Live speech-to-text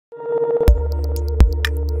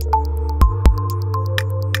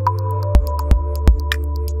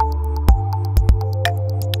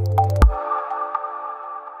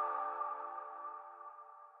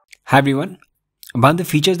Hi everyone. One of the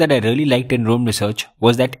features that I really liked in Roam Research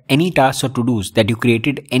was that any tasks or to-dos that you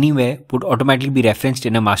created anywhere would automatically be referenced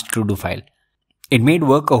in a master to-do file. It made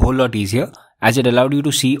work a whole lot easier as it allowed you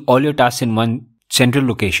to see all your tasks in one central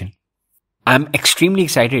location. I'm extremely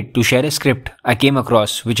excited to share a script I came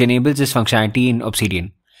across which enables this functionality in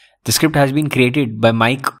Obsidian. The script has been created by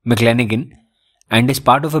Mike McClenaghan and is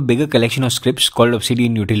part of a bigger collection of scripts called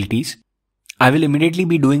Obsidian Utilities. I will immediately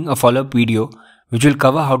be doing a follow-up video which will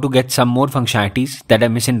cover how to get some more functionalities that I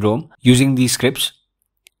miss in Roam using these scripts.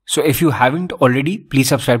 So if you haven't already, please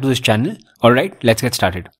subscribe to this channel. Alright, let's get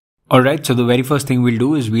started. Alright, so the very first thing we'll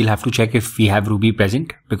do is we'll have to check if we have Ruby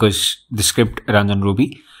present because the script runs on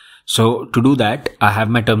Ruby. So to do that, I have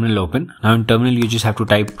my terminal open. Now in terminal, you just have to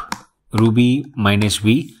type ruby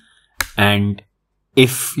 -v, and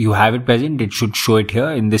if you have it present, it should show it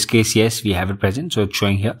here. In this case, yes, we have it present, so it's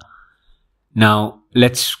showing here. Now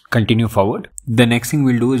let's continue forward. The next thing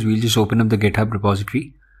we'll do is we'll just open up the GitHub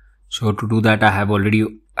repository. So to do that, I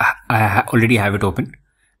already have it open.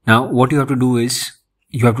 Now what you have to do is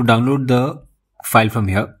you have to download the file from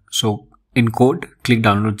here. So in code, click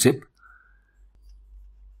download zip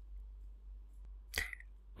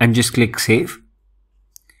and just click save.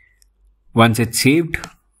 Once it's saved,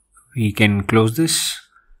 we can close this.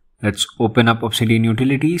 Let's open up Obsidian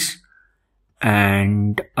Utilities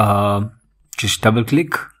and just double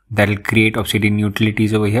click. That'll create Obsidian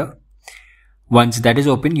Utilities over here. Once that is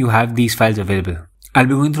open, you have these files available. I'll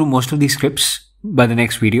be going through most of these scripts by the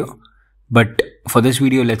next video, but for this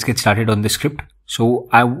video, let's get started on this script. So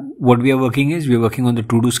what we are working on the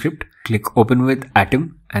to-do script. Click open with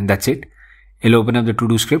Atom and that's it. It'll open up the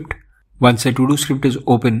to-do script. Once the to-do script is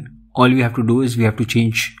open, all we have to do is we have to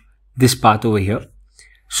change this path over here.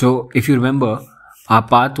 So if you remember, our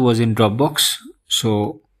path was in Dropbox.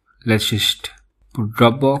 So let's just put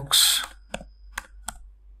Dropbox.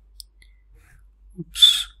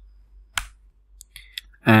 Oops.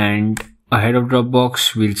 And ahead of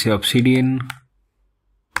Dropbox, we'll say Obsidian.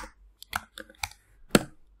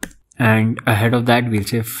 And ahead of that, we'll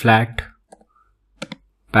say flat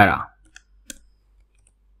para.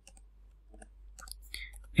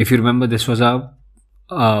 If you remember, this was our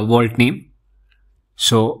vault name.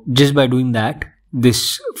 So just by doing that,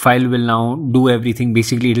 this file will now do everything.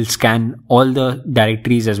 Basically, it will scan all the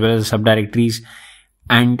directories as well as the subdirectories,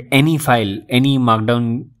 and any file, any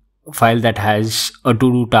markdown file that has a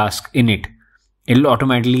to-do task in it, it'll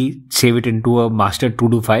automatically save it into a master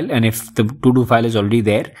to-do file. And if the to-do file is already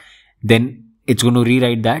there, then it's going to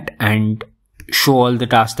rewrite that and show all the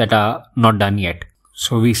tasks that are not done yet.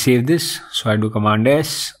 So we save this. So I do Command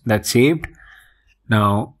S, that's saved.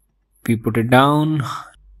 Now we put it down.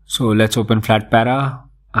 So let's open flat para.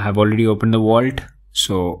 I have already opened the vault.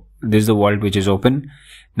 So this is the vault which is open.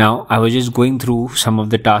 Now I was just going through some of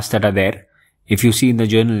the tasks that are there. If you see in the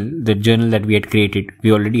journal that we had created,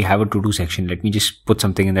 we already have a to-do section. Let me just put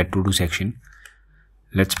something in that to-do section.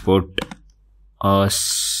 Let's put a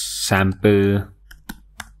sample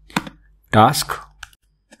task.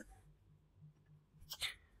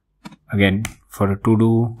 Again, for a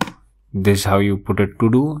to-do, this is how you put a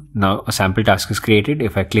to-do. Now a sample task is created.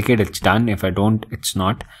 If I click it, it's done. If I don't, it's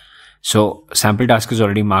not. So sample task is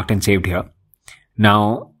already marked and saved here.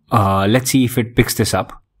 Now let's see if it picks this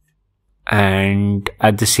up. And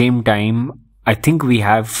at the same time, I think we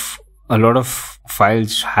have a lot of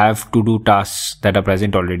files have to-do tasks that are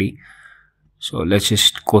present already. So let's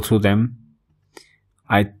just go through them.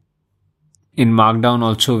 In Markdown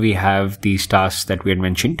also we have these tasks that we had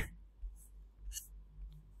mentioned.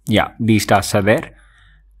 Yeah, these tasks are there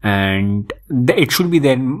and it should be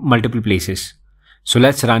there in multiple places. So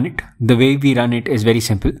let's run it. The way we run it is very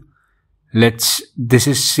simple. This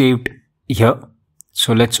is saved here.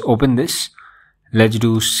 So let's open this. Let's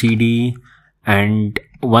do CD, and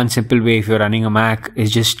one simple way if you're running a Mac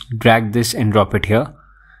is just drag this and drop it here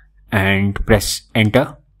and press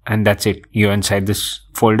enter, and that's it. You're inside this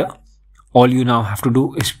folder. All you now have to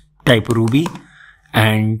do is type ruby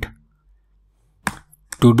and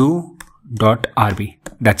todo.rb.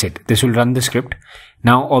 That's it. This will run the script.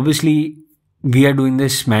 Now obviously we are doing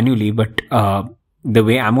this manually, but the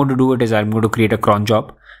way I'm going to do it is I'm going to create a cron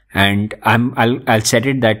job, and I'll set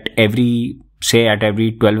it that every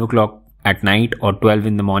 12 o'clock at night or 12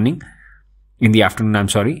 in the morning, in the afternoon, I'm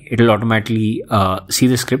sorry, it'll automatically see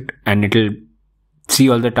the script and it'll see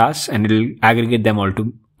all the tasks and it'll aggregate them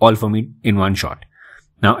all for me in one shot.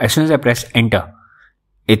 Now as soon as I press enter,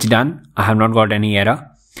 it's done. I have not got any error.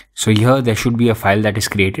 So here there should be a file that is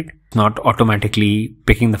created, not automatically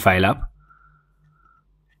picking the file up.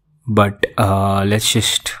 But let's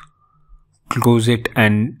just close it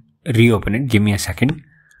and reopen it. Give me a second.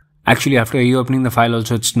 Actually, after reopening the file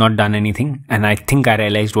also, it's not done anything. And I think I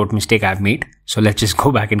realized what mistake I've made. So let's just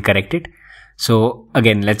go back and correct it. So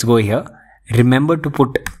again, let's go here. Remember to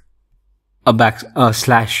put a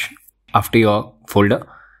slash after your folder,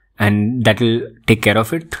 and that will take care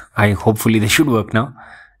of it. Hopefully this should work now.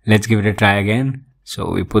 Let's give it a try again.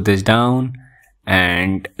 So we put this down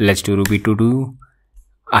and let's do ruby todo.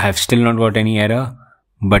 I have still not got any error,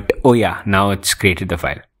 but oh yeah, now it's created the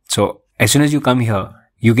file. So as soon as you come here,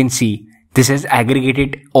 you can see this has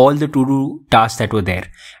aggregated all the to-do tasks that were there.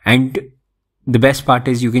 And the best part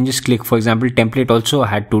is you can just click, for example, template also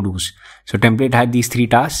had to-dos. So template had these 3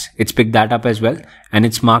 tasks. It's picked that up as well. And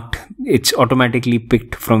it's marked, it's automatically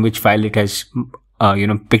picked from which file it has,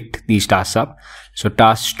 picked these tasks up. So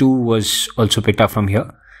task 2 was also picked up from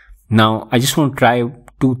here. Now I just want to try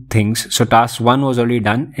 2 things. So task 1 was already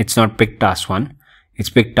done. It's not picked task 1.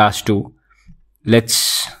 It's picked task 2.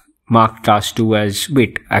 Let's mark task 2 as,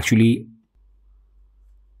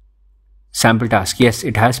 sample task. Yes,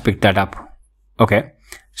 it has picked that up. Okay.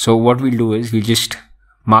 So what we'll do is we'll just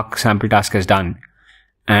mark sample task as done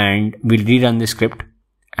and we'll rerun the script.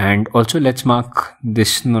 And also let's mark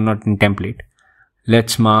this, no, not in template.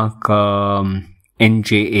 Let's mark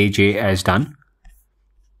njaj as done.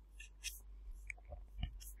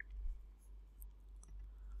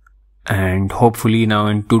 And hopefully now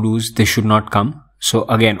in to-dos, this should not come. So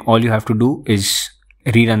again, all you have to do is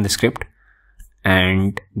rerun the script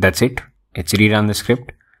and that's it. It's rerun the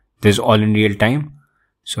script. This is all in real time.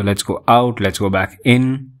 So let's go out. Let's go back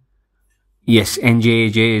in. Yes,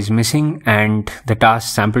 njaj is missing and the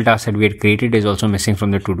task, sample task that we had created is also missing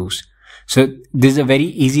from the to-dos. So this is a very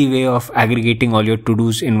easy way of aggregating all your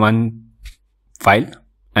to-dos in one file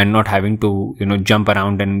and not having to, jump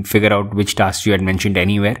around and figure out which tasks you had mentioned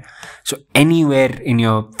anywhere. So anywhere in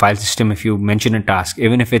your file system, if you mention a task,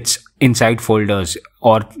 even if it's inside folders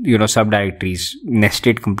or, subdirectories,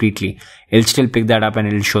 nested completely, it'll still pick that up and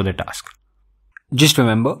it'll show the task. Just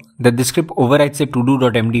remember that the script overwrites the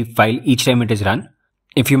todo.md file each time it is run.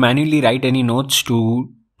 If you manually write any notes to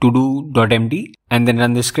todo.md and then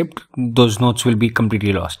run the script, those notes will be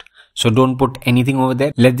completely lost. So don't put anything over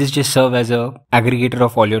there. Let this just serve as a aggregator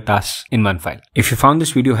of all your tasks in one file. If you found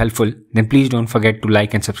this video helpful, then please don't forget to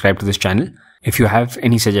like and subscribe to this channel. If you have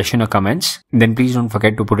any suggestion or comments, then please don't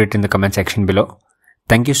forget to put it in the comment section below.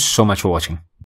 Thank you so much for watching.